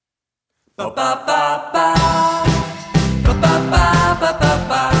You're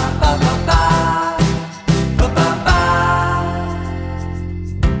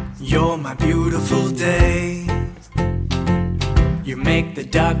my beautiful day. You make the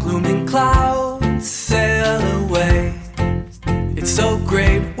dark looming clouds sail away. It's so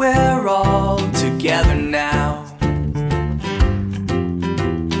great we're all together now.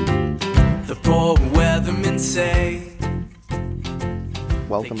 The poor weathermen say.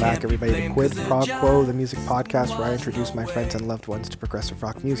 Welcome back, everybody, to Quid Pro Quo, the music podcast where I introduce my friends and loved ones to progressive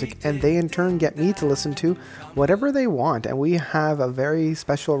rock music, and they in turn get me to listen to whatever they want. And we have a very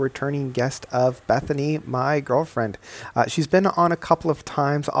special returning guest of Bethany, my girlfriend. She's been on a couple of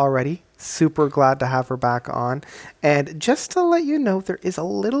times already. Super glad to have her back on. And just to let you know, there is a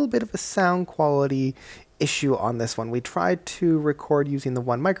little bit of a sound quality issue on this one. We tried to record using the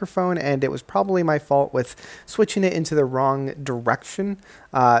one microphone, and it was probably my fault with switching it into the wrong direction.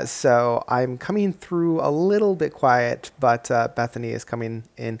 So I'm coming through a little bit quiet, but Bethany is coming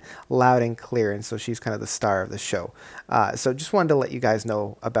in loud and clear, and so she's kind of the star of the show. So just wanted to let you guys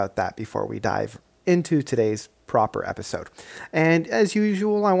know about that before we dive into today's proper episode. And as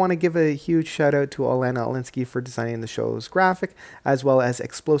usual, I want to give a huge shout out to Alana Alinsky for designing the show's graphic, as well as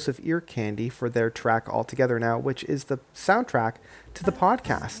Explosive Ear Candy for their track All Together Now, which is the soundtrack to the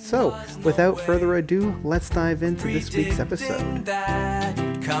podcast. So without further ado, let's dive into this week's episode.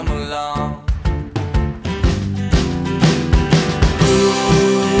 Come along.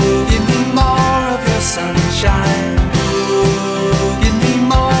 Ooh, give me more of your sunshine. Ooh, give me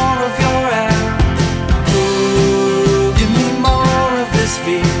more of your air.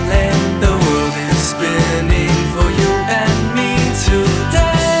 Feeling the world is spinning for you and me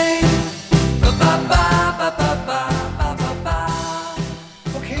today.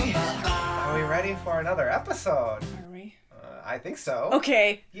 Okay, are we ready for another episode? Are we? I think so.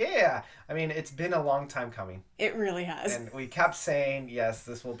 Okay. Yeah. I mean, it's been a long time coming. It really has. And we kept saying, yes,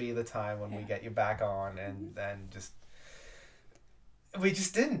 this will be the time when we get you back on, and then just... We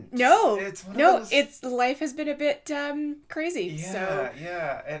just didn't. No, it's one of those... life has been a bit crazy.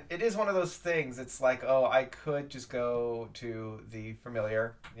 Yeah, and it is one of those things. It's like, oh, I could just go to the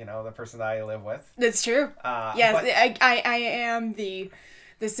familiar, the person that I live with. That's true. Yes, but... I am the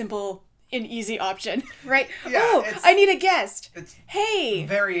simple and easy option, right? Yeah, I need a guest. It's hey,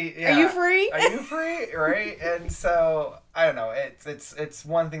 very. Yeah. Are you free? Are you free? Right, and so. I don't know. It's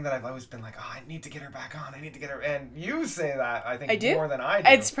one thing that I've always been like, oh, I need to get her back on. I need to get her. And you say that, I think, more than I do.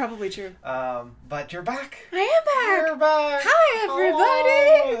 It's probably true. But you're back. I am back. You're back. Hi,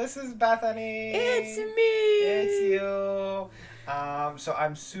 everybody. Oh, this is Bethany. It's me. It's you. So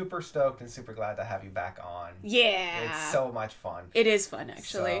I'm super stoked and super glad to have you back on. Yeah. It's so much fun. It is fun,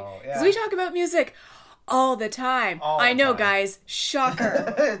 actually. Because yeah. we talk about music all the time. I know, guys.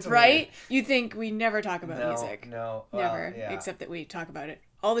 Shocker. It's right? Weird. You think we never talk about music. No. Never. Yeah. Except that we talk about it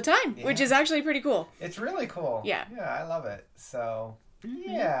all the time, which is actually pretty cool. It's really cool. Yeah. Yeah, I love it. So,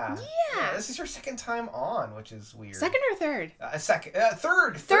 yeah. This is your second time on, which is weird. Second or third?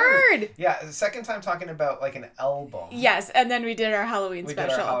 Third. Yeah, second time talking about like an album. Yes, and then we did our Halloween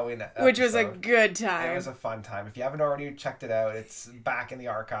special. Which was a good time. It was a fun time. If you haven't already checked it out, it's back in the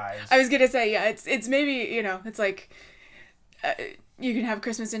archives. I was gonna say, yeah, it's maybe, it's like you can have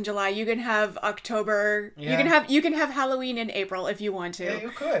Christmas in July, you can have October, you can have Halloween in April if you want to. Yeah, you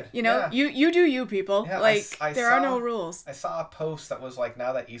could. You do you, people. Yeah, there are no rules. I saw a post that was like,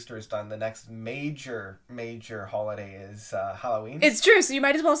 now that Easter is done, the next major holiday is Halloween. It's true, so you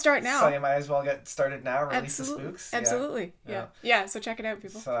might as well start now. So you might as well get started now, release the spooks. Absolutely. Yeah, so check it out,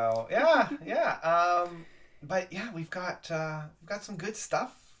 people. So, yeah. But yeah, we've got some good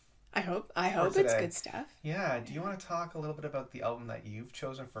stuff. I hope it's good stuff. Yeah. Do you want to talk a little bit about the album that you've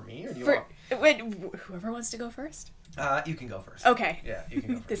chosen for me, or do you Wait, whoever wants to go first? You can go first. Okay. Yeah, you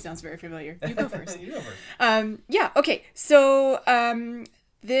can go first. This sounds very familiar. You go first. You go first. Yeah. Okay. So,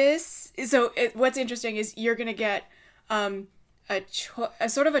 what's interesting is you're gonna get a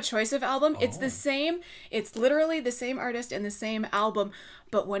sort of a choice of album. Oh. It's literally the same artist and the same album,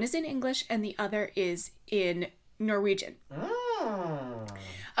 but one is in English and the other is in Norwegian.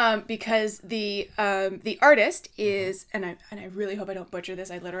 Because the artist is, and I really hope I don't butcher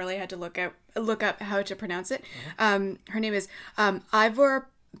this. I literally had to look up how to pronounce it. Her name is Eivør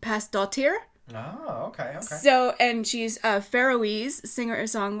Pasdottir. Oh, okay. So, and she's a Faroese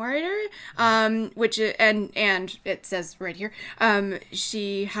singer-songwriter, which, and it says right here,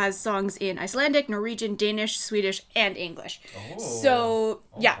 she has songs in Icelandic, Norwegian, Danish, Swedish, and English. Oh. So,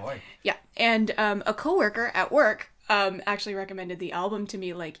 yeah. Boy. Yeah. And a coworker at work actually recommended the album to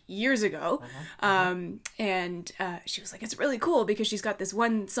me like years ago. And she was like, it's really cool because she's got this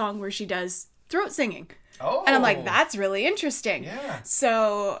one song where she does throat singing. Oh. And I'm like, that's really interesting. Yeah.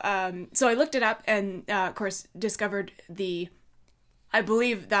 So so I looked it up and, of course, discovered I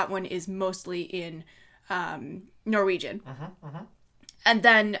believe that one is mostly in Norwegian. And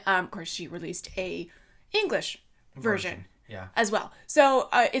then, of course, she released a English version. Yeah. As well. So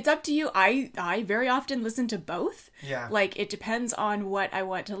it's up to you. I very often listen to both. Yeah. Like, it depends on what I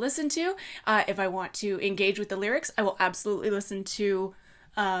want to listen to. If I want to engage with the lyrics, I will absolutely listen to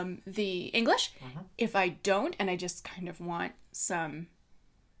the English. If I don't, and I just kind of want some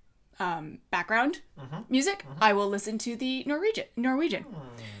background music, I will listen to the Norwegian.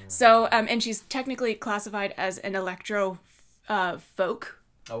 So, and she's technically classified as an electro folk.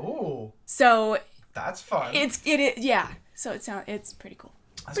 Oh. So That's fun. it is, yeah. So it's pretty cool.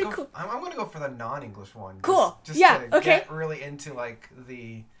 Cool. I'm going to go for the non-English one. Cool. Just Yeah, to okay. get really into like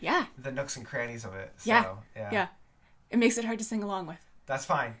the nooks and crannies of it. So, Yeah. It makes it hard to sing along with. That's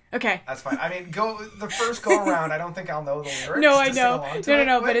fine. Okay. That's fine. I mean, the first go around, I don't think I'll know the lyrics. No, I to sing know. along to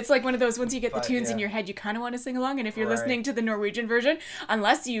No. it But with. it's like one of those, once you get the But, tunes in yeah. your head, you kind of want to sing along. And if you're Right. listening to the Norwegian version,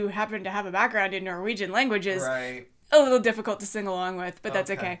 unless you happen to have a background in Norwegian languages, Right. a little difficult to sing along with, but that's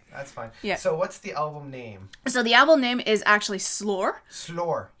okay. That's fine. Yeah. So what's the album name? So the album name is actually Slor.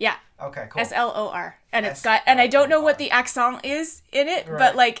 Slor. Yeah. Okay, cool. SLOR. And it's got, and I don't know what the accent is in it, Right.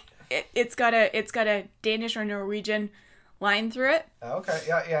 but like it's got a Danish or Norwegian line through it. Okay,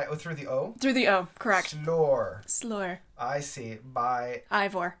 yeah, through the O. Through the O, correct. Slor. Slor. I see. By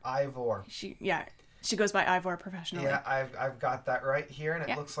Ivor. Ivor. She goes by Ivor professionally. Yeah, I've got that right here, and it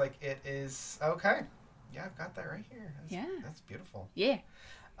Yeah. looks like it is okay. Yeah, I've got that right here. That's beautiful. Yeah.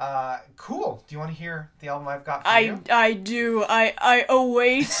 Cool. Do you want to hear the album I've got for you? I do. I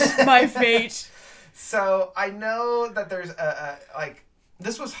await my fate. So I know that there's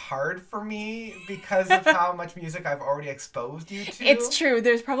this was hard for me because of how much music I've already exposed you to. It's true.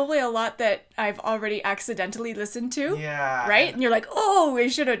 There's probably a lot that I've already accidentally listened to. Yeah. Right? And you're like, oh, we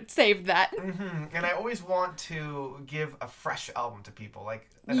should have saved that. And I always want to give a fresh album to people, like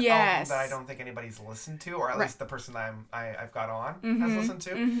an Yes. album that I don't think anybody's listened to, or at Right. least the person that I've got on has listened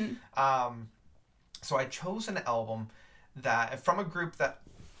to. So I chose an album that from a group that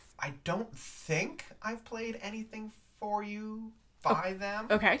I don't think I've played anything for you by them.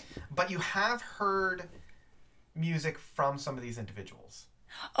 Okay. But you have heard music from some of these individuals.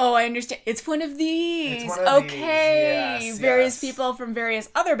 Oh, I understand. It's one of these. It's one of these, okay. yes, Various yes. people from various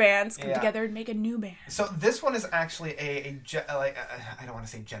other bands come Yeah. together and make a new band. So this one is actually I don't want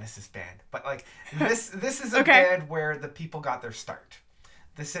to say Genesis band, but like this is a Okay. band where the people got their start.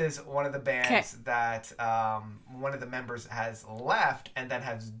 This is one of the bands that one of the members has left and then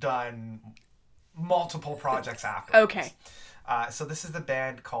has done multiple projects after. Okay. So this is the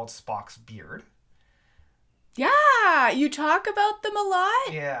band called Spock's Beard. Yeah, you talk about them a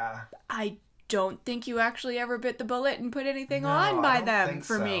lot. Yeah. I don't think you actually ever bit the bullet and put anything No, on I by don't them think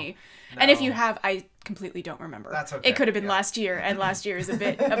for so. me. And if No. you have, I completely don't remember. That's okay, It could have been yeah. last year, and last year is a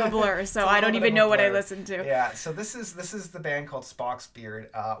bit of a blur, so a I don't little bit even of a know what I blur. listened to. Yeah, so this is the band called Spock's Beard.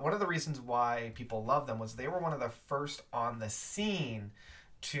 One of the reasons why people love them was they were one of the first on the scene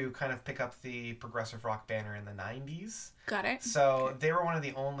to kind of pick up the progressive rock banner in the 90s. Got it. So they were one of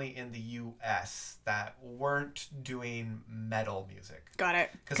the only in the US that weren't doing metal music. Got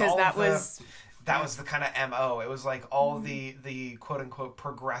it. 'Cause Because all that the- was... That was the kind of MO. It was like all the quote unquote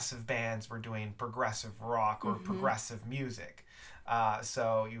progressive bands were doing progressive rock or progressive music.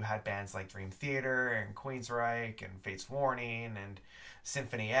 So you had bands like Dream Theater and Queensryche and Fates Warning and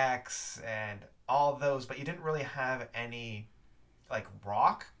Symphony X and all those, but you didn't really have any like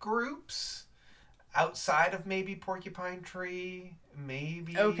rock groups outside of maybe Porcupine Tree,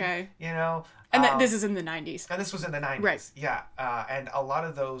 maybe. Okay. You know? And this is in the 90s. And this was in the 90s. Right. Yeah. And a lot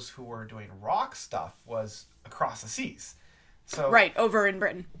of those who were doing rock stuff was across the seas. So Right, over in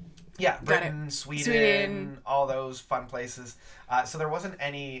Britain. Yeah, Got Britain, it. Sweden, all those fun places. So there wasn't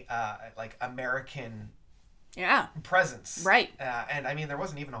any like American Yeah, presence. Right. And I mean, there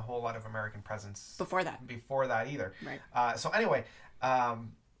wasn't even a whole lot of American presence before that. before that either. Right. So anyway,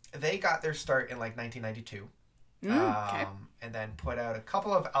 they got their start in like 1992. Okay. And then put out a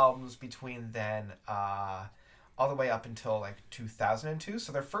couple of albums between then, all the way up until like 2002.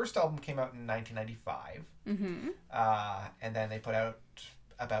 So their first album came out in 1995. And then they put out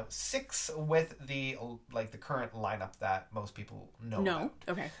about 6 with the current lineup that most people know about.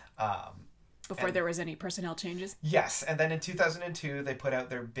 Okay. Before and- there was any personnel changes. Yes, and then in 2002 they put out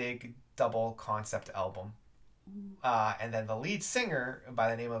their big double concept album. And then the lead singer, by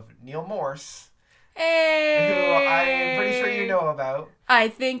the name of Neil Morse, Hey! I'm pretty sure you know about. I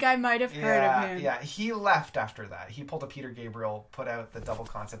think I might have heard of him. Yeah, he left after that. He pulled a Peter Gabriel, put out the double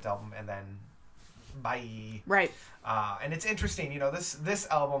concept album, and then bye. Right. And it's interesting, this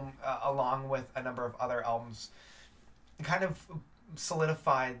album, along with a number of other albums, kind of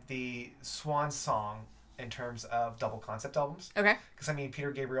solidified the swan song in terms of double concept albums. Okay. Because,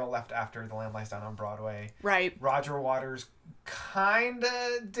 Peter Gabriel left after The Lamb Lies Down on Broadway. Right. Roger Waters kind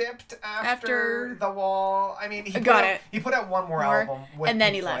of dipped after The Wall. He put out one more album. And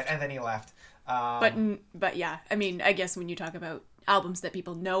then Pink he Floyd, left. And then he left. But yeah, I guess when you talk about albums that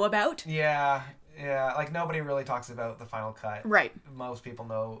people know about. Yeah. Yeah, like nobody really talks about The Final Cut. Right. Most people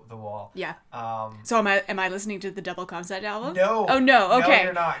know The Wall. Yeah. So am I listening to the double concept album? No. Oh no. Okay. No,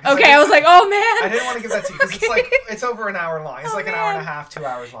 you're not. Okay, I was like, oh man. I didn't want to give that to you because it's over an hour long. It's an hour and a half, 2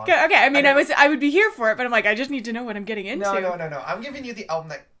 hours long. Okay. I would be here for it, but I'm like, I just need to know what I'm getting into. No. I'm giving you the album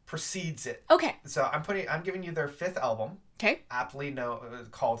that precedes it. Okay. So I'm giving you their fifth album. Okay. Aptly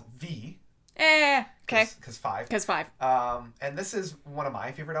called V. Okay. Because five. Because 5. And this is one of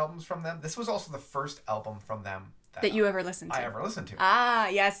my favorite albums from them. This was also the first album from them that you ever listened to. I ever listened to. Ah,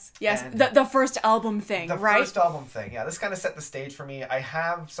 yes. The first album thing, right? The first album thing, yeah. This kind of set the stage for me. I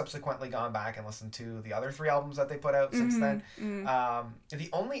have subsequently gone back and listened to the other 3 albums that they put out since then. The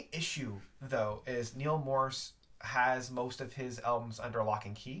only issue, though, is Neil Morse has most of his albums under lock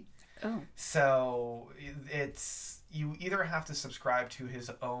and key. Oh. So you either have to subscribe to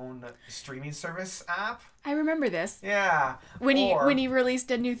his own streaming service app. I remember this. Yeah. When he released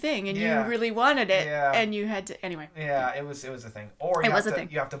a new thing and you really wanted it and you had to anyway. Yeah, it was a thing. Or you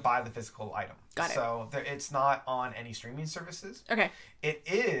have to buy the physical item. Got it. So it's not on any streaming services. Okay. It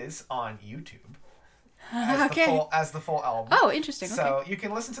is on YouTube. Okay. As the full album. Oh, interesting. So you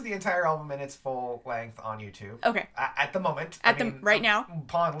can listen to the entire album in its full length on YouTube. Okay. At the moment. Right now.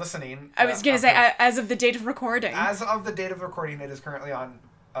 Upon listening. I was going to say, as of the date of recording. As of the date of recording, it is currently on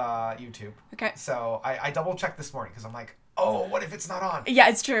YouTube. Okay. So I double checked this morning because I'm like, oh, what if it's not on? Yeah,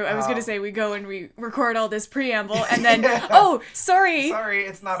 it's true. I was going to say we go and we record all this preamble and then, oh, sorry. Sorry,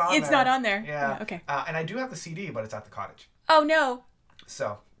 it's not on It's not on there. Yeah. Okay. And I do have the CD, but it's at the cottage. Oh, no.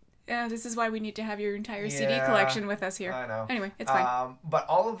 So. This is why we need to have your entire CD collection with us here. I know. Anyway, it's fine. But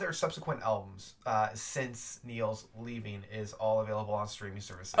all of their subsequent albums since Neil's leaving is all available on streaming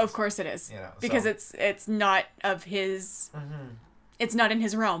services. Of course it is. Because it's not of his... Mm-hmm. It's not in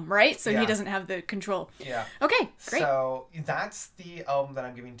his realm, right? So he doesn't have the control. Yeah. Okay, great. So that's the album that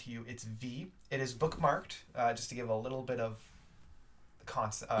I'm giving to you. It's V. It is bookmarked, just to give a little bit of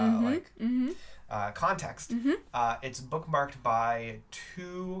context. Mm-hmm. It's bookmarked by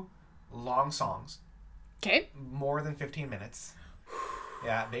 2 long songs. Okay. More than 15 minutes.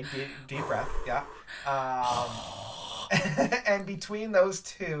 Yeah, big deep breath. Yeah. And between those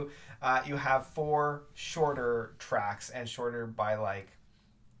 2, you have 4 shorter tracks, and shorter by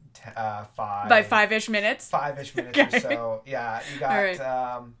 5. By 5-ish minutes. 5-ish minutes or so. Yeah, you got. All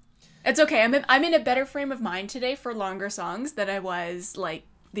right. It's okay. I'm in a better frame of mind today for longer songs than I was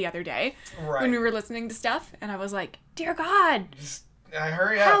the other day when we were listening to stuff, and I was like, "Dear God,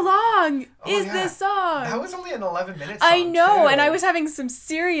 hurry up! How long is this song?" That was only an 11-minute song. I know, too. and I was having some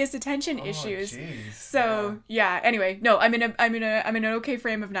serious attention issues. Geez. So Anyway, no, I'm in an okay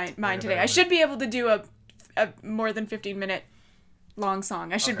frame of mind today. I should be able to do a more than 15-minute long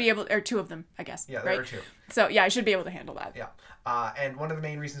song. I should be able, or 2 of them, I guess. Yeah, there are 2. So I should be able to handle that. Yeah, and one of the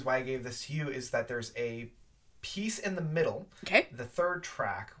main reasons why I gave this to you is that there's a piece in the middle. Okay. The 3rd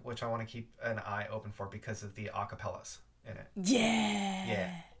track, which I want to keep an eye open for because of the acapellas in it.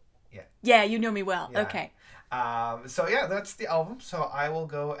 Yeah, you know me well. Yeah. Okay. So that's the album. So I will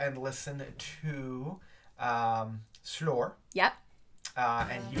go and listen to Slor. Yep.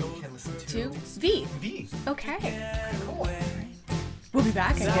 And you can listen to V. V. Okay. Cool. We'll be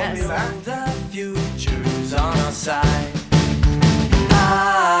back, I guess. The future's on our side.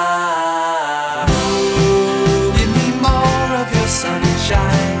 Give me more of your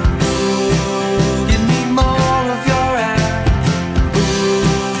sunshine. Give me more of your air.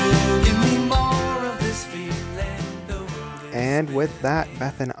 Give me more of this feeling. The world is And with that,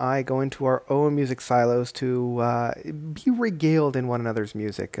 Beth and I go into our own music silos to be regaled in one another's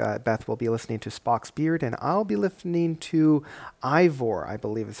music. Beth will be listening to Spock's Beard, and I'll be listening to Ivor, I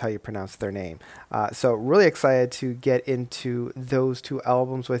believe is how you pronounce their name. So really excited to get into those 2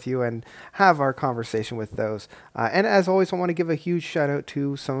 albums with you and have our conversation with those. And as always, I want to give a huge shout out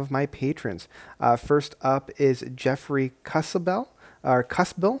to some of my patrons. First up is Jeffrey Cussabell. or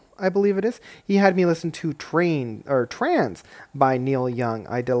Cuspbill, I believe it is. He had me listen to Trans by Neil Young.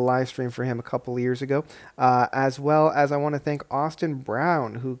 I did a live stream for him a couple of years ago, as well as I want to thank Austin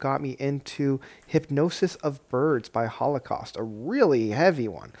Brown, who got me into Hypnosis of Birds by Holocaust, a really heavy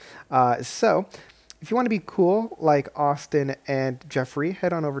one. So if you want to be cool like Austin and Jeffrey,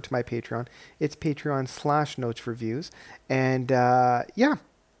 head on over to my Patreon. It's patreon.com/notesreviews. And yeah,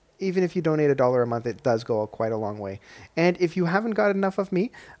 even if you donate $1 a month, it does go quite a long way. And if you haven't got enough of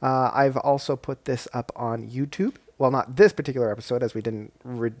me, I've also put this up on YouTube. Well, not this particular episode, as we didn't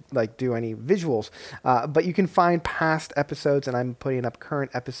do any visuals, but you can find past episodes, and I'm putting up current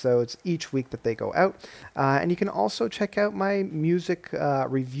episodes each week that they go out. And you can also check out my music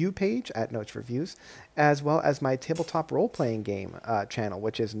review page at Notes Reviews, as well as my tabletop role-playing game channel,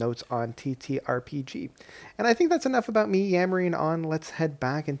 which is Notes on TTRPG. And I think that's enough about me yammering on. Let's head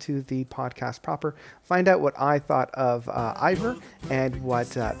back into the podcast proper, find out what I thought of Ivor and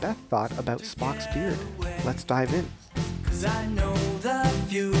what Beth thought about Spock's beard. Let's dive in. 'Cause I know the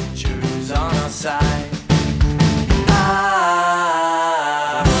future's on our side.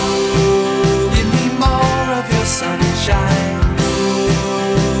 Give me more of your sunshine.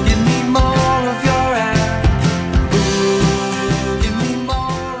 Give me more of your air. Give me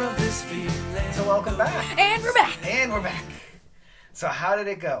more of this feeling. So welcome back. And we're back. And we're back. So how did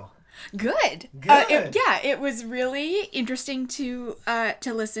it go? Good. Good. It was really interesting to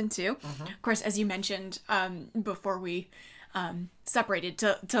listen to. Mm-hmm. Of course, as you mentioned before we separated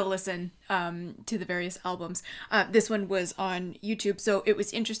to listen to the various albums, this one was on YouTube, so it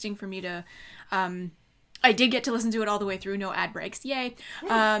was interesting for me to. I did get to listen to it all the way through, no ad breaks, yay.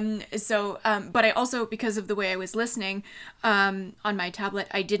 But I also, because of the way I was listening on my tablet,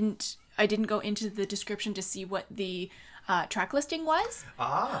 I didn't go into the description to see what the track listing was.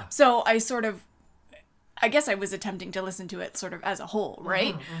 So I guess I was attempting to listen to it sort of as a whole,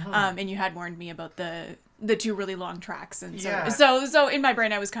 right? And you had warned me about the two really long tracks, and so in my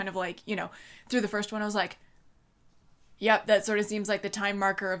brain I was kind of like, through the first one I was like, yep, that sort of seems like the time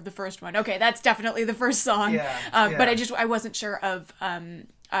marker of the first one. Okay, that's definitely the first song. But I wasn't sure of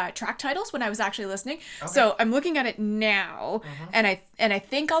track titles when I was actually listening. Okay. So I'm looking at it now, and I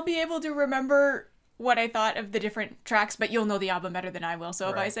think I'll be able to remember what I thought of the different tracks, but you'll know the album better than I will. So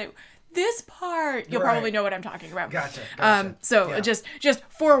if I say this part, you'll probably know what I'm talking about. Gotcha. Just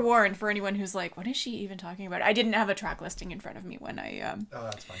forewarned for anyone who's like, what is she even talking about? I didn't have a track listing in front of me when I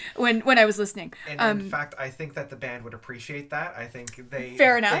that's fine. when I was listening. And in fact, I think that the band would appreciate that. I think they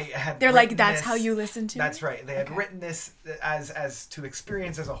fair enough. They're like, that's how you listen to it? That's right. They had written this as to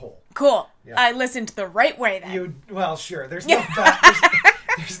experience as a whole. Cool. Yeah. I listened the right way then. Well, sure. There's no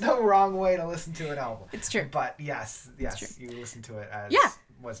there's no wrong way to listen to an album. It's true. But yes, you listen to it as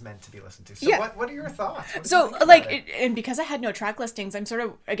was meant to be listened to. So what are your thoughts? And because I had no track listings, I'm sort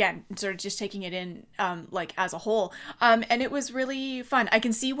of just taking it in as a whole. And it was really fun. I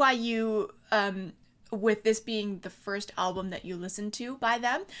can see why you with this being the first album that you listened to by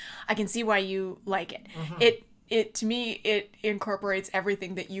them, I can see why you like it. It to me, it incorporates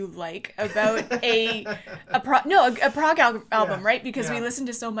everything that you like about a prog album, right? Because we listen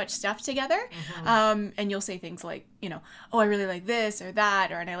to so much stuff together, and you'll say things like, oh, I really like this or that,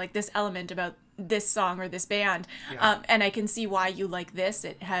 and I like this element about this song or this band, and I can see why you like this.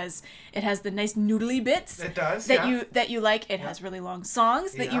 It has the nice noodly bits. It does that you like. It has really long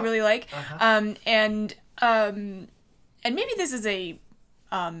songs that you really like, and maybe this is a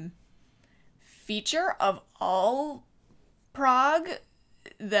feature of all prog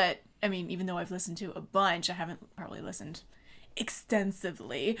that, I mean, even though I've listened to a bunch, I haven't probably listened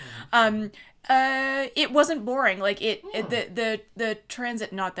extensively. It wasn't boring. Like the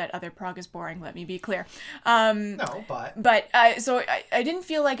transit, not that other prog is boring, let me be clear. No, but so I didn't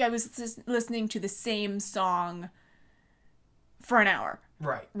feel like I was listening to the same song for an hour.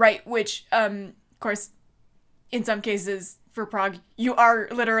 Right. Which, of course, in some cases, for prog, you are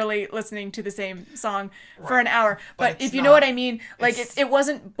literally listening to the same song for an hour. But if you know what I mean, like it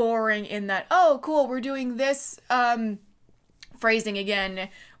wasn't boring in that, oh, cool, we're doing this phrasing again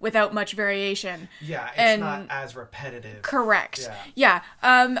without much variation. Yeah, it's not as repetitive. Correct. Yeah.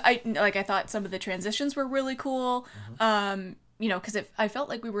 I thought some of the transitions were really cool. Because I felt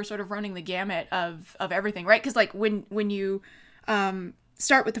like we were sort of running the gamut of everything, right? Because like when you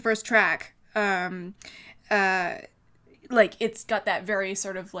start with the first track, like it's got that very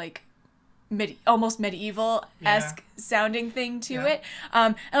sort of like almost medieval-esque sounding thing to it.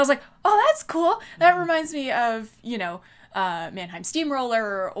 And I was like, oh, that's cool. That reminds me of, Mannheim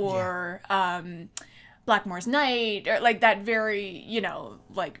Steamroller or Blackmore's Night, or like that very,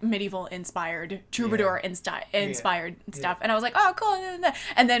 like medieval inspired, troubadour inspired stuff. And I was like, oh, cool.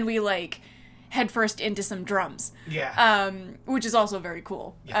 And then we like head first into some drums. Yeah. Which is also very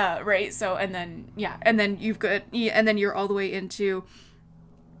cool. Yeah. Right. So, and then you're all the way into,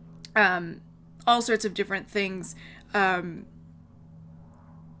 all sorts of different things.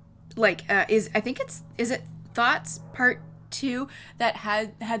 Is it Thoughts Part 2 that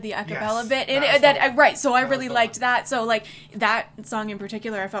had the a cappella bit in it? Right. So I really liked that. So like that song in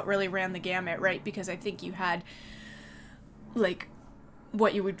particular, I felt really ran the gamut, right? Because I think you had like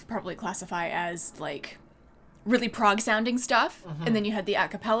what you would probably classify as like really prog sounding stuff, and then you had the a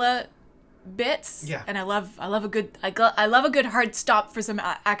cappella bits. Yeah. And I love a good hard stop for some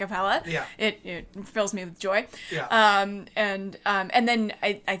a cappella. Yeah. It fills me with joy. Yeah. And then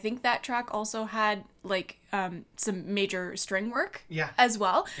I think that track also had like some major string work. Yeah. As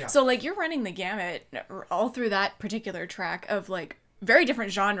well. Yeah. So like you're running the gamut all through that particular track of like very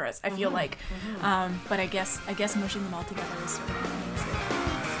different genres, I feel like. But I guess mushing them all together is sort of what makes it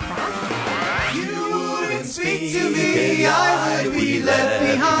rock. You wouldn't speak to me, I would be left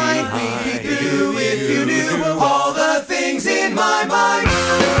behind. We'd be through if you knew all the things in my mind.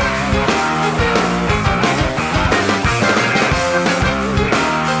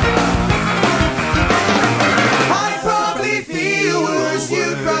 I'd probably feel worse,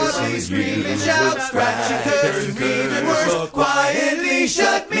 you'd probably scream and shout, scratch and curse, and even worse, quietly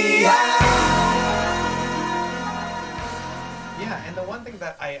shut me out. Yeah, and the one thing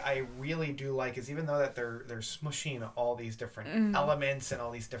that I really do like is even though that they're smushing all these different elements and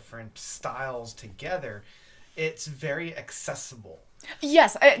all these different styles together, it's very accessible.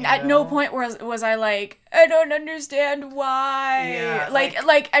 Yes, at no point was I like, I don't understand why. Yeah,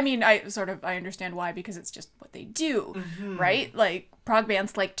 like I mean, I understand why because it's just what they do, right? Like prog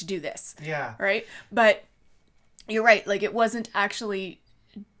bands like to do this. Yeah. Right? But you're right, like it wasn't actually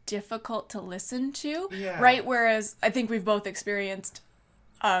difficult to listen to, right? Whereas I think we've both experienced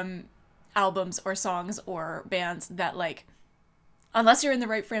albums or songs or bands that like, unless you're in the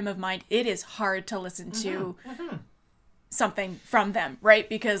right frame of mind, it is hard to listen to something from them, right?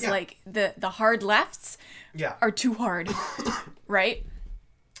 Because like the hard lefts are too hard, right?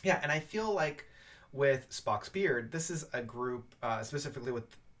 Yeah, and I feel like with Spock's Beard, this is a group, specifically with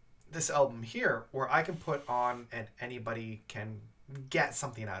this album here, where I can put on and anybody can get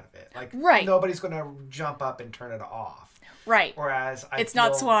something out of it. Like, nobody's going to jump up and turn it off. Right. Whereas it's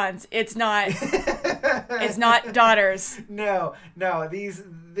not Swans. It's not. It's not Daughters. No.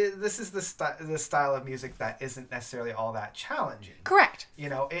 This is the style of music that isn't necessarily all that challenging. Correct. You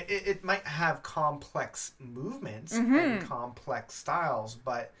know, it might have complex movements and complex styles,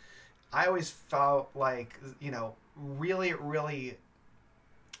 but I always felt like, you know, really, really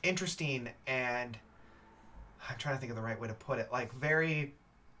interesting, and I'm trying to think of the right way to put it. Like very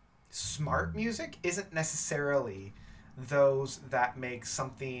smart music isn't necessarily those that make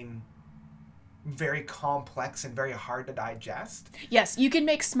something very complex and very hard to digest. Yes, you can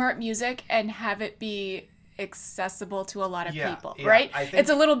make smart music and have it be accessible to a lot of people, right? It's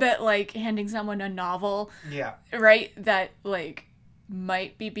a little bit like handing someone a novel, right? That like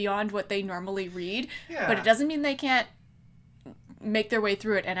might be beyond what they normally read, but it doesn't mean they can't make their way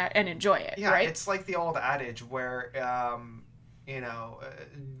through it and enjoy it, right? It's like the old adage where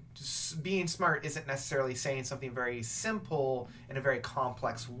being smart isn't necessarily saying something very simple in a very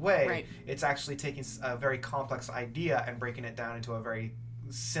complex way. Right. It's actually taking a very complex idea and breaking it down into a very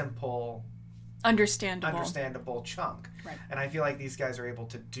simple, understandable chunk. Right. And I feel like these guys are able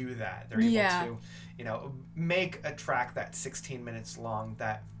to do that. They're able to, make a track that's 16 minutes long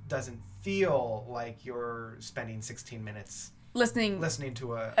that doesn't feel like you're spending 16 minutes listening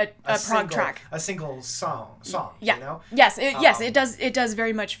to a prog track, a single song. Yeah. You know? Yes. It does. It does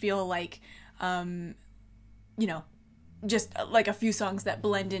very much feel like, just like a few songs that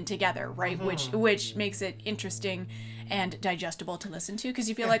blend in together, right? Which makes it interesting and digestible to listen to, because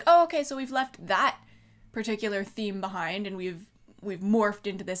you feel like, oh, okay, so we've left that particular theme behind and we've morphed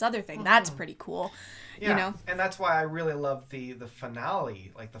into this other thing. That's pretty cool. You know? And that's why I really love the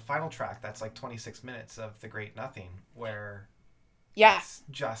finale, like the final track that's like 26 minutes of The Great Nothing, where it's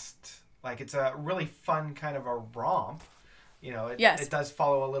just like, it's a really fun kind of a romp. You know, it does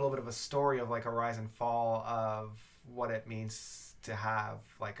follow a little bit of a story of like a rise and fall of what it means to have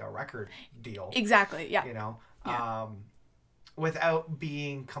like a record deal. Exactly. Yeah. You know, without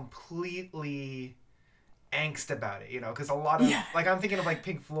being completely angst about it, you know, because a lot of like I'm thinking of like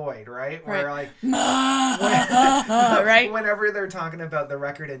Pink Floyd, right? Where like right, whenever they're talking about the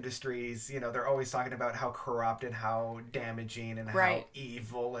record industries, you know, they're always talking about how corrupt and how damaging and how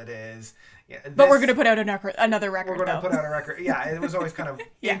evil it is. Yeah, but we're gonna put out another record. We're gonna put out a record. Yeah, it was always kind of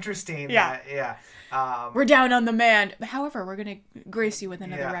interesting. Yeah, we're down on the man. However, we're gonna grace you with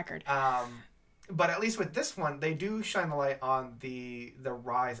another record. But at least with this one, they do shine the light on the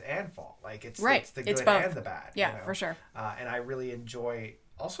rise and fall. Like it's the good and the bad. Yeah, you know? For sure. And I really enjoy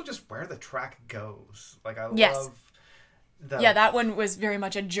also just where the track goes. Like I love. That one was very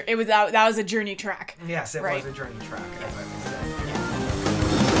much that was a journey track. Yes, it was a journey track. As I would say.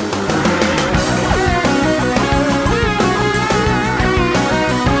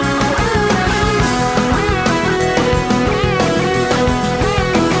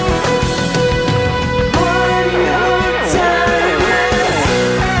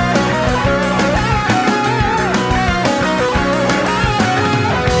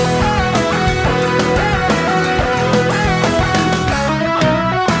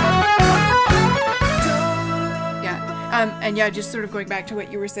 And just sort of going back to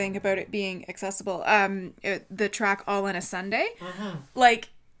what you were saying about it being accessible. The track "All on a Sunday," like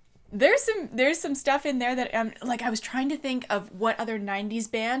there's some stuff in there that like I was trying to think of what other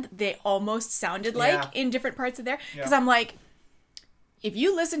 '90s band they almost sounded like in different parts of there, because I'm like, if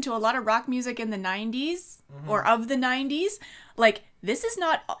you listen to a lot of rock music in the '90s or of the '90s, like this is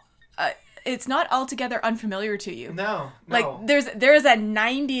not. It's not altogether unfamiliar to you. No. Like there's a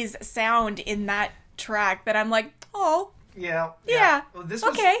 '90s sound in that track that I'm like, oh. Yeah. Well, this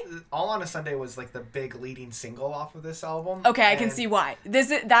was All on a Sunday was like the big leading single off of this album. Okay, I can see why.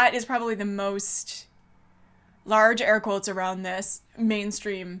 That is probably the most large air quotes around this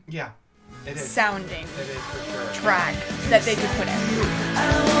mainstream. Yeah, it is sounding. It is for sure. Track that they could put in.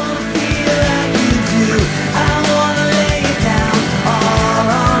 I wanna feel like you do. I wanna lay it down all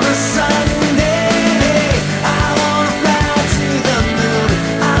on a Sunday. I wanna fly to the moon.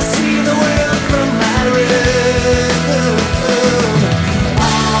 I'll see the world from my room.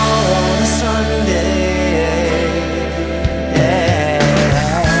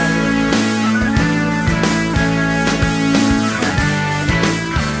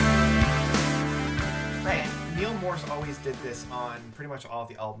 Did this on pretty much all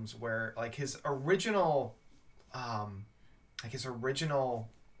the albums where like his original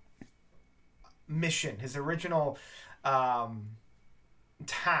mission, his original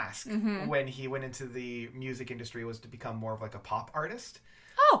task when he went into the music industry was to become more of like a pop artist.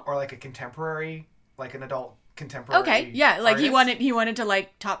 Or like a contemporary, like an adult contemporary. Okay, yeah, like artist. he wanted to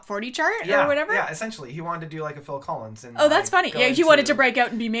like top 40 chart or whatever. Yeah, essentially, he wanted to do like a Phil Collins. And that's funny. Yeah, he wanted to break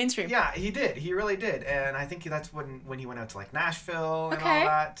out and be mainstream. Yeah, he did. He really did, and I think that's when he went out to like Nashville and all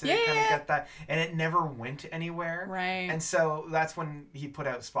that to kind of get that, and it never went anywhere. Right. And so that's when he put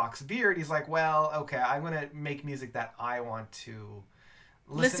out Spock's Beard. He's like, well, okay, I'm gonna make music that I want to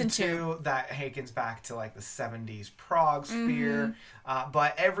listen to that harkens back to like the 70s prog sphere,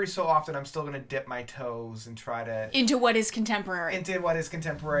 but every so often I'm still going to dip my toes and try to into what is contemporary, what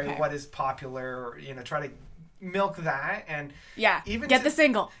is popular, you know, try to milk that. And even get the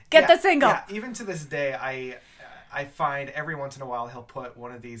single. Yeah, even to this day I find every once in a while he'll put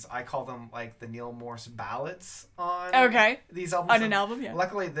one of these, I call them like the Neil Morse ballads on these albums. On an album, yeah.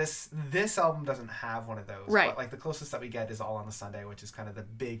 Luckily this album doesn't have one of those. Right. But like the closest that we get is All on a Sunday, which is kind of the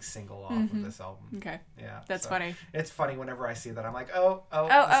big single off of this album. Okay. Yeah. That's funny. It's funny whenever I see that. I'm like,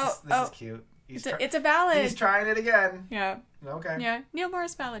 this is cute. It's a ballad. He's trying it again. Yeah. Okay. Yeah. Neil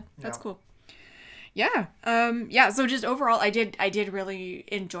Morse ballad. That's cool. Yeah. So just overall, I did really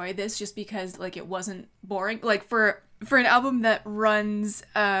enjoy this just because like it wasn't boring. Like for an album that runs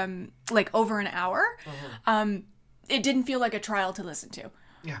like over an hour, it didn't feel like a trial to listen to.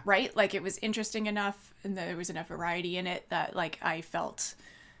 Yeah. Right? Like it was interesting enough and there was enough variety in it that like I felt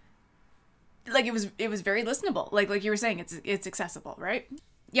like it was very listenable. Like you were saying, it's accessible, right?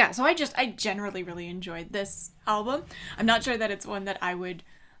 Yeah, so I generally really enjoyed this album. I'm not sure that it's one that I would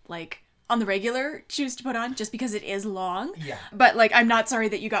like on the regular choose to put on just because it is long. Yeah. But like I'm not sorry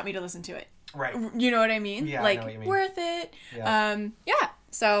that you got me to listen to it. Right. You know what I mean? Yeah, like I know what you mean. worth it. Yeah.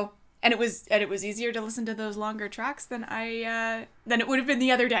 So and it was easier to listen to those longer tracks than it would have been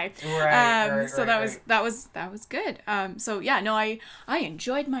the other day. Right. So that was good. I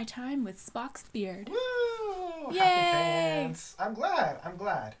enjoyed my time with Spock's Beard. Woo! Yay! Happy fans. I'm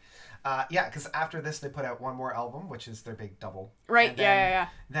glad. Because after this they put out one more album, which is their big double. Right. Then,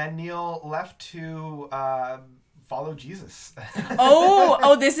 Then Neil left to follow Jesus.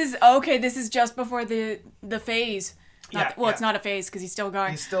 This is just before the phase. Not Yeah, it's not a phase because he's still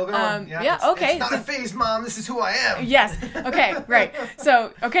going. He's still going. Okay. It's not a phase, Mom. This is who I am. Yes. Okay. Right.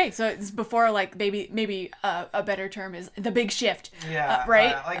 So it's before like maybe a better term is the big shift. Yeah.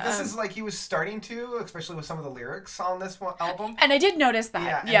 Right. Like this is like he was starting to, especially with some of the lyrics on this one album. And I did notice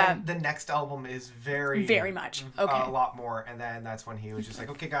that. Yeah. And then the next album is very much. Okay. A lot more, and then that's when he was just like,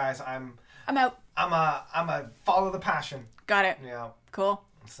 okay, guys, I'm out. I'm a follow the passion. Got it. Yeah. Cool.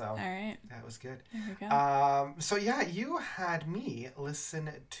 So all right, that was good. There we go. So yeah, you had me listen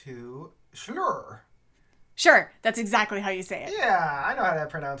to Schlur. Sure, that's exactly how you say it. Yeah, I know how to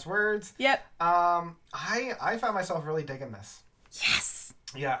pronounce words. Yep. I found myself really digging this. Yes.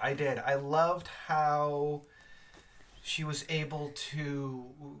 Yeah, I did. I loved how she was able to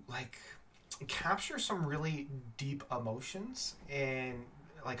like capture some really deep emotions in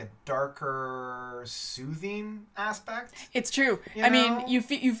like a darker, soothing aspect. It's true. You I know? mean,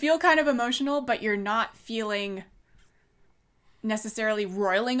 you feel kind of emotional, but you're not feeling necessarily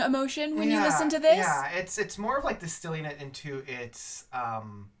roiling emotion when you listen to this. Yeah, it's more of like distilling it into its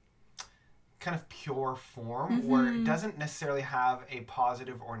kind of pure form, where it doesn't necessarily have a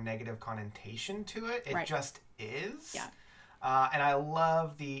positive or negative connotation to it. It just is. Yeah. And I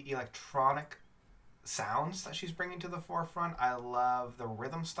love the electronic sounds that she's bringing to the forefront. I love the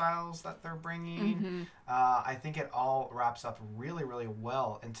rhythm styles that they're bringing. I think it all wraps up really, really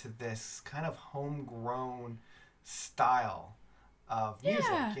well into this kind of homegrown style of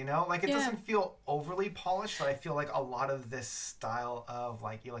music, you know? Like, it doesn't feel overly polished, but I feel like a lot of this style of,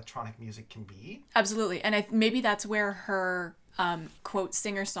 like, electronic music can be. Absolutely. And maybe that's where her, quote,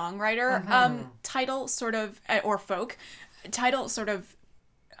 singer-songwriter title sort of, or folk title sort of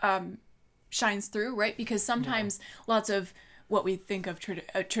shines through, right? Because sometimes lots of what we think of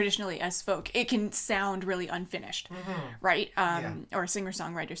traditionally as folk, it can sound really unfinished, right? Or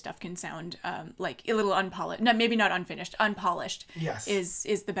singer-songwriter stuff can sound like a little unpolished. No, maybe not unfinished, unpolished. Yes,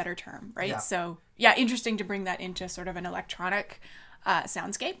 is the better term, right? Yeah. So yeah, interesting to bring that into sort of an electronic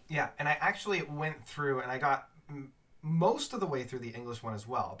soundscape. Yeah, and I actually went through and I got most of the way through the English one as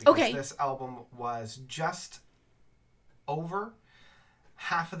well, because this album was just over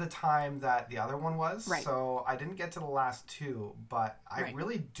half of the time that the other one was. Right. So I didn't get to the last two, but I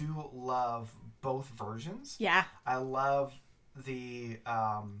really do love both versions. Yeah. I love the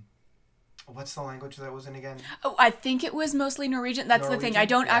what's the language that was in again? Oh, I think it was mostly Norwegian. That's the thing. I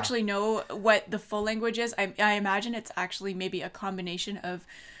don't actually know what the full language is. I imagine it's actually maybe a combination of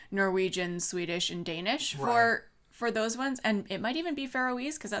Norwegian, Swedish, and Danish for those ones, and it might even be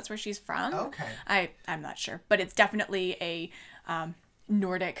Faroese because that's where she's from. Okay. I'm not sure, but it's definitely a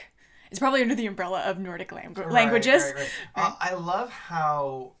Nordic. It's probably under the umbrella of Nordic languages. Right. I love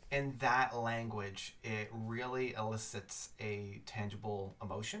how in that language it really elicits a tangible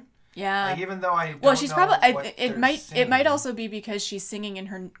emotion. Yeah. Like, even though I don't she's know probably what it might also be because she's singing in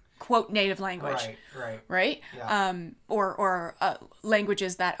her quote native language. Right. Yeah. Or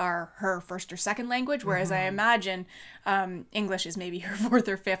languages that are her first or second language, whereas I imagine English is maybe her fourth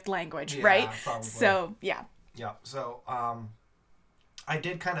or fifth language, right? Probably. So yeah. Yeah. So I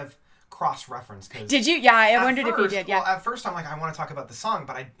did kind of cross-reference. Did you? Yeah, I wondered if you did. Yeah. Well, at first I'm like, I want to talk about the song,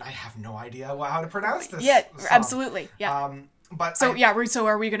 but I have no idea how to pronounce this. Yeah, song. absolutely. Yeah. But so so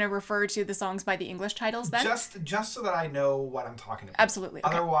are we going to refer to the songs by the English titles then? Just so that I know what I'm talking about. Absolutely.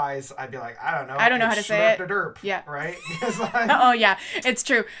 Okay. Otherwise, I'd be like, I don't know. I don't know how to say it. Derp, yeah. Right. Oh yeah, it's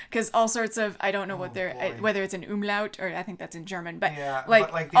true because all sorts of I don't know whether it's an umlaut or I think that's in German, but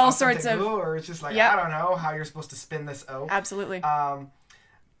like all sorts of or it's just like I don't know how you're supposed to spin this O. Absolutely.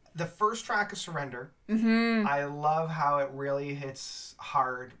 The first track is Surrender. I love how it really hits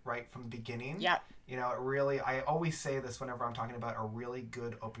hard right from the beginning. Yeah. You know, it really, I always say this whenever I'm talking about a really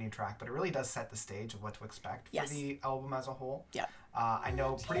good opening track, but it really does set the stage of what to expect for the album as a whole. Yeah. I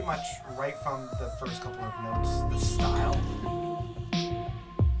know pretty much right from the first couple of notes, the style.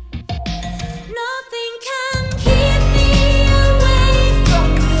 Nothing can keep me away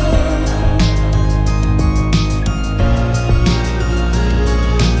from you.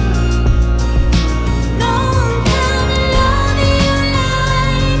 No one can love you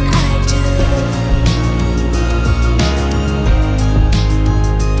like I do.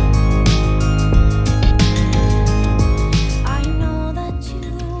 I know that you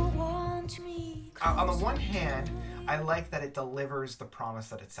want me. On the one hand, I like that it delivers the promise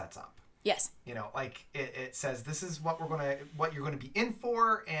that it sets up. Yes. You know, like it says this is what you're gonna be in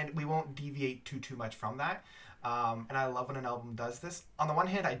for, and we won't deviate too much from that. And I love when an album does this. On the one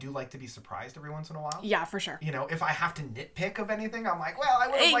hand, I do like to be surprised every once in a while. Yeah, for sure. You know, if I have to nitpick of anything, I'm like, well, I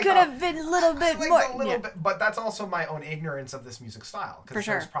would have It liked could have been a little bit more. a little bit, but that's also my own ignorance of this music style. For Because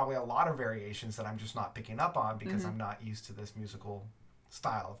sure. there's probably a lot of variations that I'm just not picking up on because Mm-hmm. I'm not used to this musical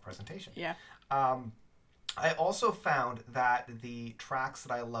style of presentation. Yeah. I also found that the tracks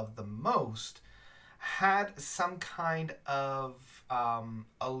that I loved the most had some kind of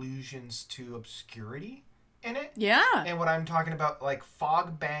allusions to obscurity in it. Yeah. And what I'm talking about, like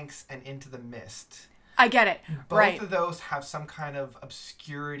Fog Banks and Into the Mist. I get it. Both Right. of those have some kind of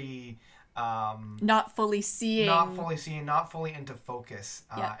obscurity, Not fully seeing. not fully seen, not fully into focus.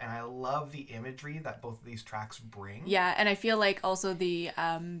 Yeah. And I love the imagery that both of these tracks bring. Yeah, and I feel like also the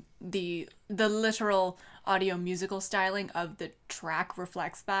literal audio musical styling of the track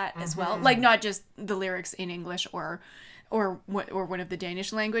reflects that as well. Like not just the lyrics in English or one of the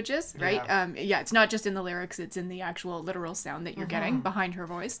Danish languages, right? Yeah. It's not just in the lyrics, it's in the actual literal sound that you're getting behind her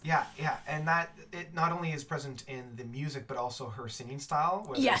voice. Yeah, and that it not only is present in the music but also her singing style.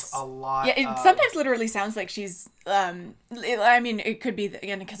 Where Yes. there's a lot. Yeah, it of, sometimes literally sounds like she's I mean, it could be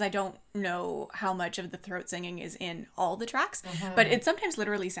again because I don't know how much of the throat singing is in all the tracks, but it sometimes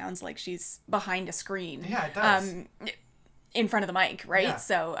literally sounds like she's behind a screen. Yeah, it does. In front of the mic, right? Yeah.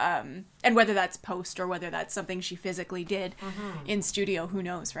 So, and whether that's post or whether that's something she physically did in studio, who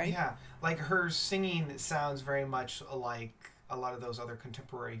knows, right? Yeah, like her singing sounds very much like a lot of those other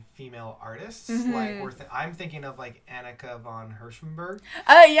contemporary female artists. Like I'm thinking of like Annika von Hirschenberg.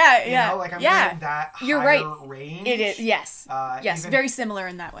 Yeah. You know, like I'm getting that You're higher right. range. It is, yes. Yes, even- very similar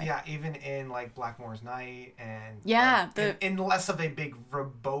in that way. Yeah, even in like Blackmore's Night and Yeah, like, in less of a big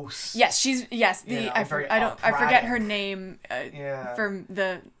verbose. Yes, she's I forget her operatic. name Yeah. from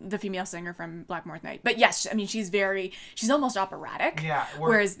the female singer from Blackmore's Night. But yes, I mean she's almost operatic. Yeah,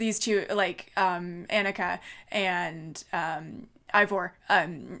 Whereas these two like Annika and Ivor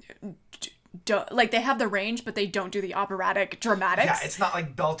don't, like they have the range but they don't do the operatic dramatics. Yeah, it's not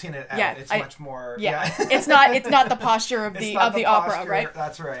like belting it out. Yeah, It's much more. Yeah. it's not the posture of It's the not of the opera, posture. right?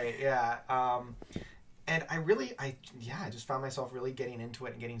 That's right. Yeah. And I just found myself really getting into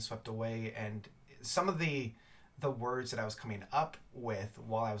it and getting swept away. And some of the words that I was coming up with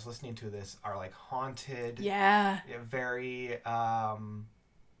while I was listening to this are like haunted. Yeah. Very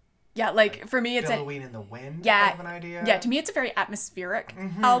Yeah, like for me it's billowing in the wind. Yeah. Kind of an idea. Yeah, to me it's a very atmospheric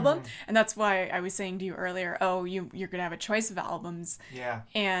album, and that's why I was saying to you earlier, you're gonna have a choice of albums. Yeah.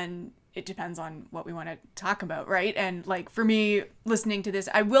 And it depends on what we want to talk about, right? And like for me, listening to this,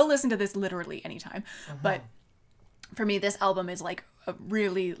 I will listen to this literally anytime, but for me, this album is like a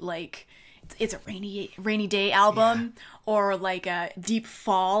really like it's a rainy day album or like a deep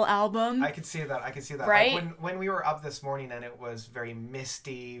fall album. I could see that. Right? Like when we were up this morning and it was very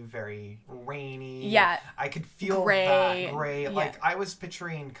misty, very rainy. Yeah. I could feel Gray. that gray. Yeah. Like I was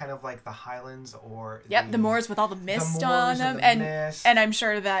picturing kind of like the Highlands or the moors with all the mist on moors them, and the mist. and I'm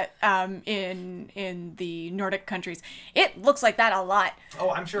sure that in the Nordic countries, it looks like that a lot.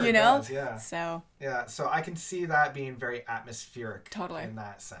 Oh, I'm sure You it know, does. Yeah. So Yeah. So I can see that being very atmospheric. Totally. In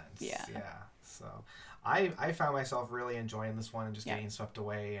that sense. Yeah. Yeah. So I found myself really enjoying this one and just getting swept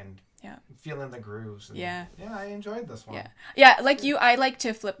away and yeah. feeling the grooves. And, Yeah. Yeah, I enjoyed this one. Yeah, like you, I like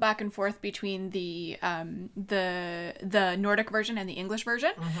to flip back and forth between the Nordic version and the English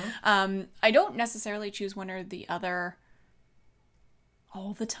version. I don't necessarily choose one or the other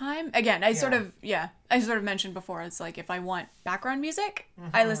all the time. Again, I sort of mentioned before, it's like if I want background music,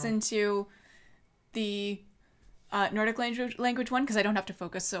 I listen to the Nordic language one because I don't have to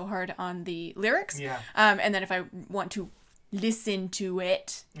focus so hard on the lyrics. Yeah. And then if I want to listen to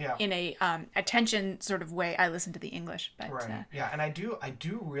it in a attention sort of way, I listen to the English. But Right. Yeah, and I do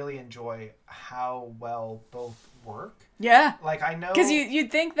really enjoy how well both work. yeah, Like I know because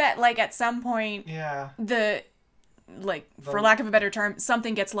you'd think that like at some point Yeah. for lack of a better term,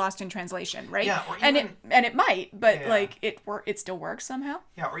 something gets lost in translation, right? Yeah, or and even- it might, but Yeah. like it still works somehow.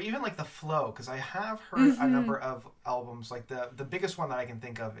 Yeah, or even like the flow, because I have heard a number of albums. Like the biggest one that I can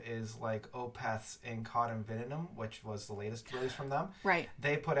think of is like Opeth's In Cod and Venom, which was the latest release from them. Right.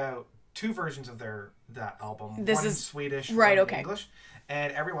 They put out 2 versions of that album. This one is- Swedish, right, one okay. English.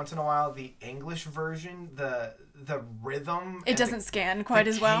 And every once in a while, the English version, the rhythm, It and doesn't scan quite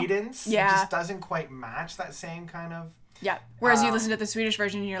as well. Cadence, Yeah. just doesn't quite match that same kind of. Yeah. Whereas you listen to the Swedish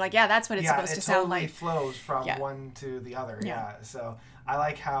version and you're like, yeah, that's what it's supposed to sound totally like. flows from Yeah. one to the other. Yeah. Yeah. So I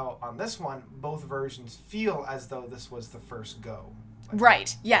like how on this one, both versions feel as though this was the first go. Like,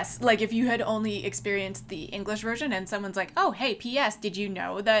 Right. Yes. Like if you had only experienced the English version and someone's like, "Oh, hey, P.S. Did you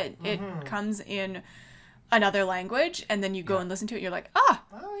know that it comes in another language?" And then you go and listen to it, you're like, Oh,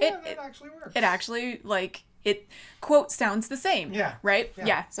 yeah, that it actually works. actually like it quote sounds the same. Yeah. Right? Yeah.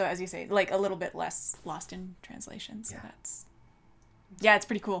 Yeah. So as you say, like a little bit less lost in translation. So Yeah. that's yeah, it's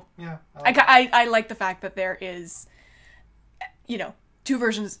pretty cool. Yeah. I like the fact that there is, you know,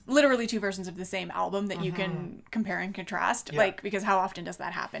 literally two versions of the same album that you can compare and contrast. Yeah. Like, because how often does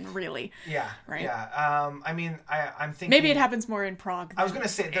that happen, really? Yeah. Right. Yeah. I mean, I'm thinking. Maybe it happens more in prog I was going to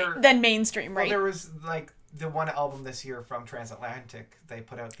say than mainstream, Well, right? there was like the one album this year from Transatlantic. They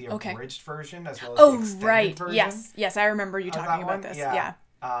put out the abridged version as well as the extended right. version. Yes, I remember you of that talking one. about this. Yeah.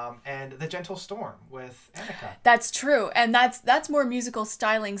 And The Gentle Storm with Annika. That's true. And that's more musical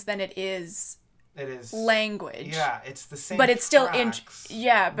stylings than it is It is language. Yeah, it's the same. But it's still tracks.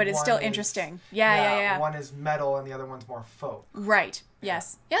 but it's still One is- interesting. Yeah. One is metal and the other one's more folk. Right.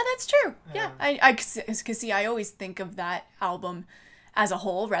 Yes. Yeah, that's true. Yeah. I cause see, I always think of that album as a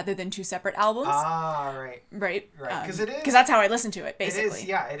whole rather than two separate albums. Ah, right. Right. Right. Because it is. Because that's how I listen to it, basically. It is.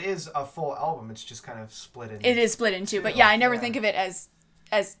 Yeah, it is a full album. It's just kind of split in. It is split in two. But yeah, I never Yeah. think of it as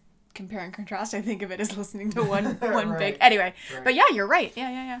compare and contrast. I think of it as listening to one Right. big. Anyway. Right. But yeah, you're right.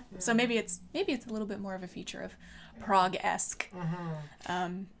 Yeah. So maybe it's a little bit more of a feature of prog-esque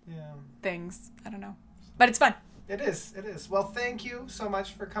things. I don't know. But it's fun. It is. Well, thank you so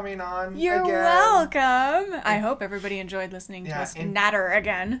much for coming on. You're again. welcome. I hope everybody enjoyed listening to Yeah, us natter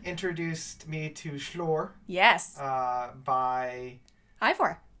again. Introduced me to Schlor Yes. by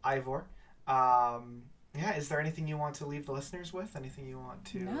Ivor. Ivor. Yeah, is there anything you want to leave the listeners with? Anything you want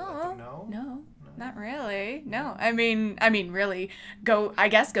to let them know? No, not really. No. I mean, really, go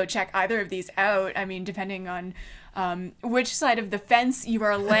check either of these out. I mean, depending on which side of the fence you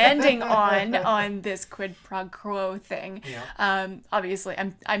are landing on this quid pro quo thing. Yeah. Obviously,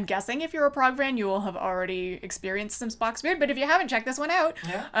 I'm guessing if you're a prog fan, you will have already experienced some Spock's Beard. But if you haven't, check this one out.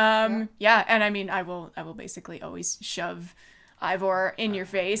 Yeah. And I mean, I will basically always shove Ivor in your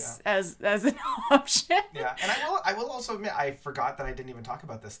face as an option. Yeah, and I will also admit I forgot that I didn't even talk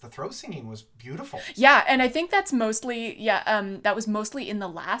about this. The throat singing was beautiful. Yeah, and I think that's mostly that was mostly in the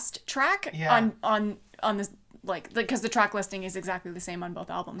last track on this, like, because the track listing is exactly the same on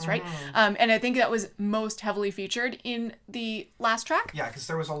both albums, right? And I think that was most heavily featured in the last track. Yeah, because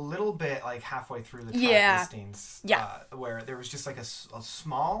there was a little bit like halfway through the track listings, where there was just like a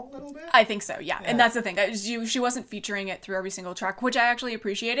small little bit. I think so, yeah. And that's the thing. She wasn't featuring it through every single track, which I actually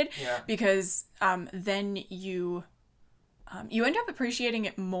appreciated, because then you end up appreciating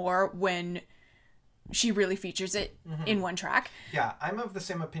it more when she really features it in one track. Yeah, I'm of the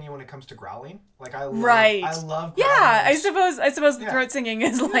same opinion when it comes to growling. Like I love growling. Yeah, I suppose the throat singing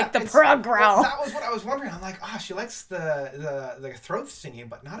is like the prog growl. Well, that was what I was wondering. I'm like, she likes the throat singing,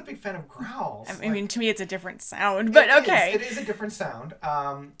 but not a big fan of growls. I mean, to me, it's a different sound, but okay. It is a different sound.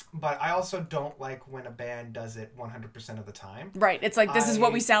 But I also don't like when a band does it 100% of the time. Right. It's like, this is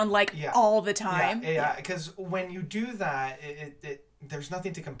what we sound like all the time. Yeah, because when you do that, it there's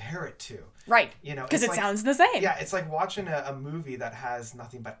nothing to compare it to. Right. You know, because it sounds the same. Yeah, it's like watching a movie that has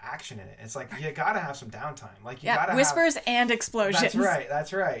nothing but action in it. It's like, you gotta have some downtime. Like, you gotta whispers and explosions.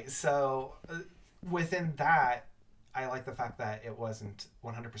 That's right. So, within that, I like the fact that it wasn't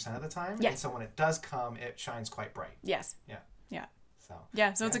 100% of the time. Yes. And so when it does come, it shines quite bright. Yes.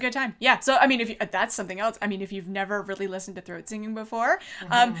 Yeah. So it's a good time. Yeah. So, I mean, if that's something else. I mean, if you've never really listened to throat singing before,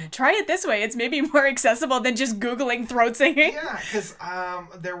 try it this way. It's maybe more accessible than just Googling throat singing. Yeah, because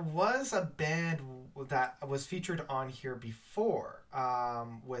there was a band that was featured on here before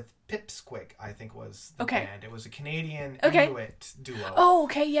with Pipsqueak, I think was the band. It was a Canadian Inuit duo. Oh,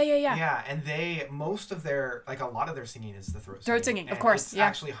 okay. Yeah. Yeah, and most of their, like, a lot of their singing is the throat singing. Of course, it's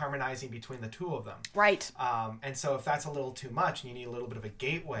actually harmonizing between the two of them. Right. And so if that's a little too much and you need a little bit of a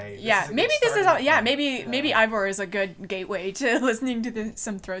gateway, maybe Ivor is a good gateway to listening to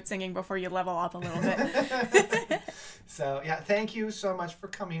some throat singing before you level up a little bit. So, yeah, thank you so much for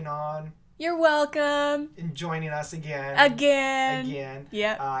coming on. You're welcome. And joining us again.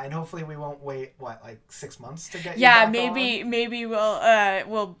 Yeah. And hopefully we won't wait, like 6 months to get you back on? Maybe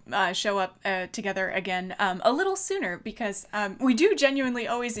we'll show up together again a little sooner, because we do genuinely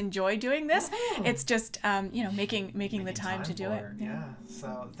always enjoy doing this. It's just making the time to do it. Yeah.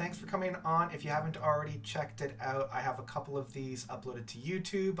 So thanks for coming on. If you haven't already checked it out, I have a couple of these uploaded to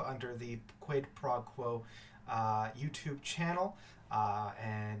YouTube under the Quid Pro Quo YouTube channel.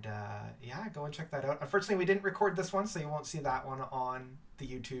 Go and check that out. Unfortunately, we didn't record this one, so you won't see that one on the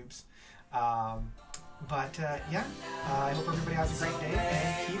YouTubes. I hope everybody has a great day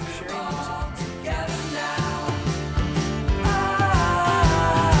and keep sharing music.